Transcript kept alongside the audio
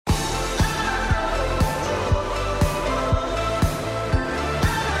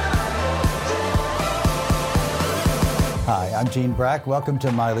I'm Gene Brack. Welcome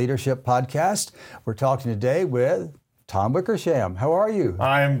to my leadership podcast. We're talking today with Tom Wickersham. How are you?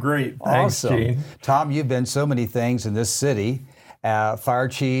 I'm great. Thanks, Awesome. Gene. Tom, you've been so many things in this city. Fire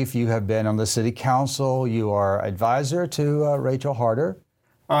chief, you have been on the city council. You are advisor to Rachel Harder.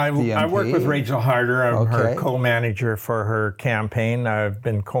 I work with Rachel Harder. I'm her Okay. co-manager for her campaign. I've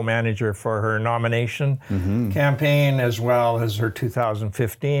been co-manager for her nomination campaign as well as her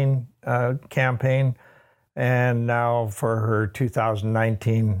 2015 campaign. And now for her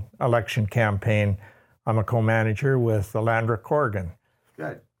 2019 election campaign, I'm a co-manager with Landra Corrigan.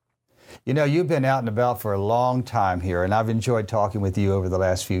 Good. You know, you've been out and about for a long time here, and I've enjoyed talking with you over the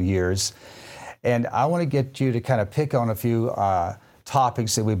last few years. And I want to get you to kind of pick on a few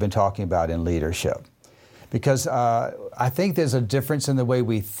topics that we've been talking about in leadership. Because I think there's a difference in the way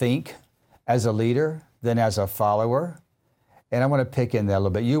we think as a leader than as a follower. And I want to pick in that a little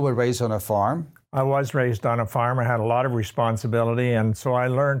bit. You were raised on a farm. I was raised on a farm. I had a lot of responsibility, and so I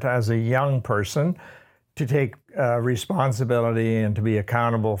learned as a young person to take responsibility and to be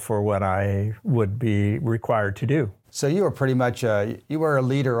accountable for what I would be required to do. So you were pretty much, you were a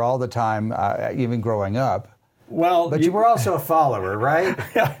leader all the time, even growing up. Well, But you were also a follower, right?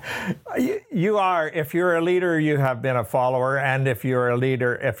 you are. If you're a leader, you have been a follower, and if you're a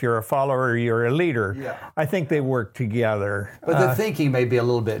leader, if you're a follower, you're a leader. Yeah. I think they work together. But the thinking may be a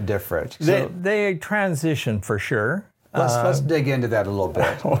little bit different. So They transition for sure. let's dig into that a little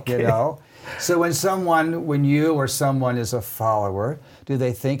bit. Okay. You know? So when you or someone is a follower, do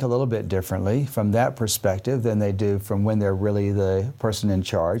they think a little bit differently from that perspective than they do from when they're really the person in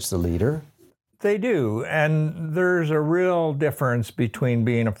charge, the leader? They do, and there's a real difference between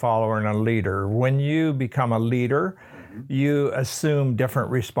being a follower and a leader. When you become a leader, you assume different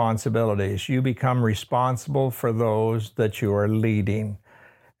responsibilities. You become responsible for those that you are leading.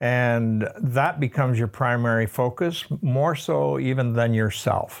 And that becomes your primary focus, more so even than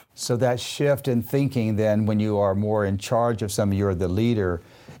yourself. So that shift in thinking then when you are more in charge of something, you're the leader,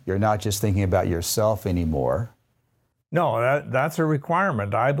 you're not just thinking about yourself anymore. No, that's a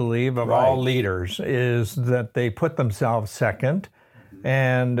requirement, I believe, of Right. all leaders, is that they put themselves second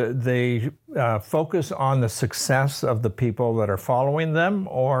and they focus on the success of the people that are following them,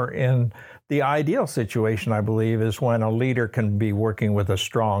 or in the ideal situation, I believe, is when a leader can be working with a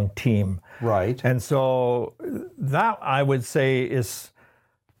strong team. Right. And so that, I would say, is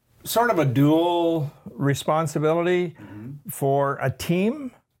sort of a dual responsibility for a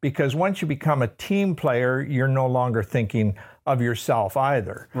team, because once you become a team player, you're no longer thinking of yourself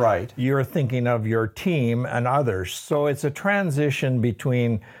either. Right. You're thinking of your team and others. So it's a transition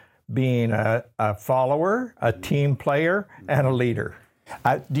between being a follower, a team player, and a leader.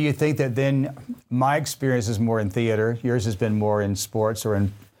 Do you think that then, my experience is more in theater, yours has been more in sports or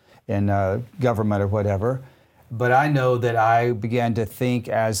in government or whatever, but I know that I began to think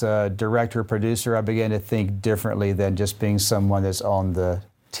as a director, producer, I began to think differently than just being someone that's on the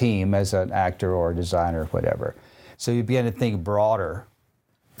team as an actor or a designer or whatever. So you began to think broader,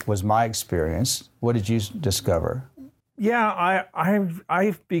 was my experience. What did you discover? Yeah,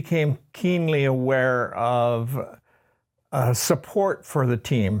 I became keenly aware of support for the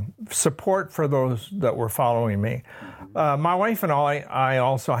team, support for those that were following me. My wife and I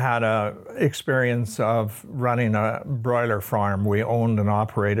also had a experience of running a broiler farm. We owned and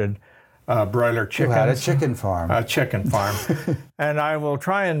operated broiler chickens. You had a chicken farm. A chicken farm. And I will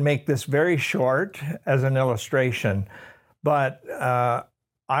try and make this very short as an illustration, but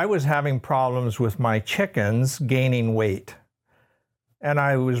I was having problems with my chickens gaining weight. And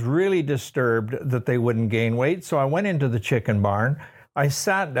I was really disturbed that they wouldn't gain weight. So I went into the chicken barn. I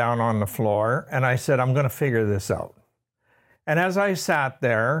sat down on the floor and I said, I'm going to figure this out. And as I sat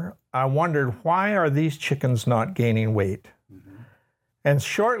there, I wondered, why are these chickens not gaining weight? And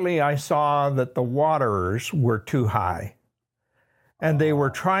shortly I saw that the waterers were too high. And they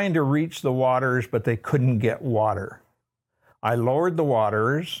were trying to reach the waterers, but they couldn't get water. I lowered the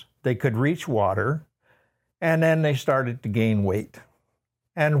waterers, they could reach water, and then they started to gain weight.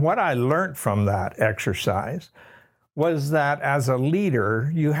 And what I learned from that exercise was that as a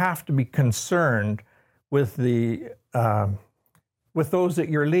leader, you have to be concerned with with those that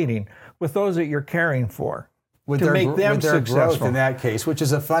you're leading, with those that you're caring for, With to their, make them with their growth successful. in that case, which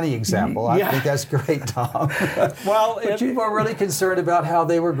is a funny example. I Yeah. think that's great, Tom. Well, But you were really concerned about how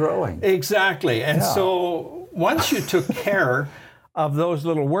they were growing. exactly. And Yeah. so once you took care of those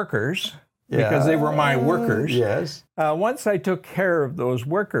little workers, because they were my workers, Yes. once I took care of those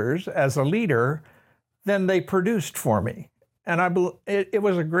workers as a leader, then they produced for me. And it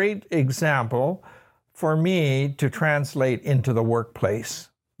was a great example for me to translate into the workplace,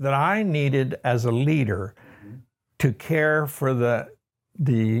 that I needed as a leader to care for the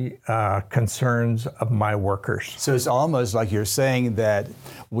concerns of my workers. So it's almost like you're saying that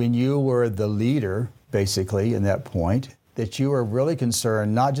when you were the leader, basically, in that point, that you were really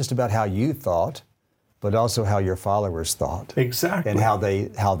concerned not just about how you thought, but also how your followers thought. Exactly. And how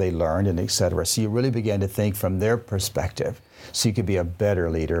they learned and et cetera. So you really began to think from their perspective so you could be a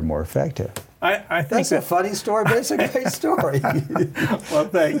better leader, more effective. I think that's a funny story, but it's a great story. Well,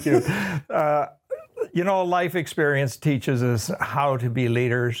 thank you. Life experience teaches us how to be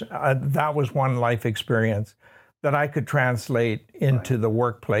leaders. That was one life experience that I could translate into the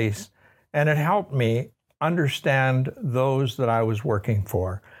workplace, and it helped me understand those that I was working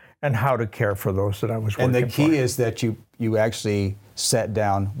for and how to care for those that I was working for. And the key is that you actually sat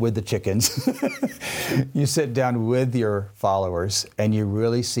down with the chickens. You sit down with your followers and you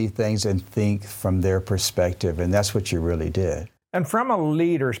really see things and think from their perspective, and that's what you really did. And from a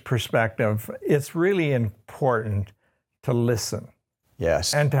leader's perspective, it's really important to listen.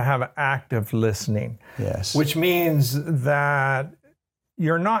 Yes. And to have active listening. Yes. Which means that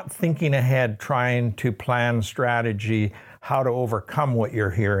you're not thinking ahead trying to plan strategy, how to overcome what you're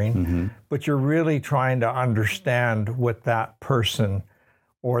hearing, but you're really trying to understand what that person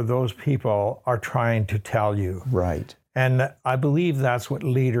or those people are trying to tell you. Right. And I believe that's what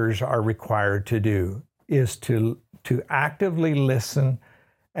leaders are required to do, is to actively listen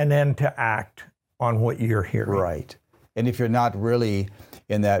and then to act on what you're hearing. Right. And if you're not really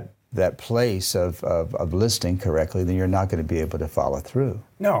in that place of listening correctly, then you're not going to be able to follow through.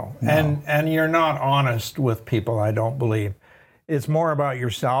 No. And you're not honest with people, I don't believe. It's more about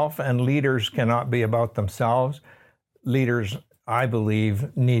yourself, and leaders cannot be about themselves. Leaders, I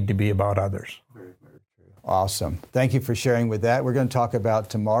believe, need to be about others. Very, very true. Awesome. Thank you for sharing with that. We're going to talk about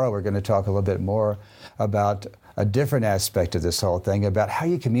tomorrow, we're going to talk a little bit more about a different aspect of this whole thing, about how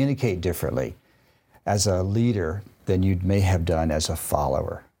you communicate differently as a leader than you may have done as a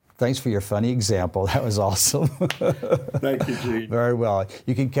follower. Thanks for your funny example. That was awesome. Thank you, Gene. Very well.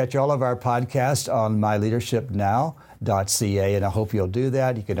 You can catch all of our podcasts on myleadershipnow.ca, and I hope you'll do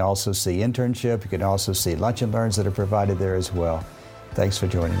that. You can also see internship. You can also see lunch and learns that are provided there as well. Thanks for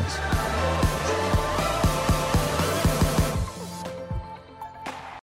joining us.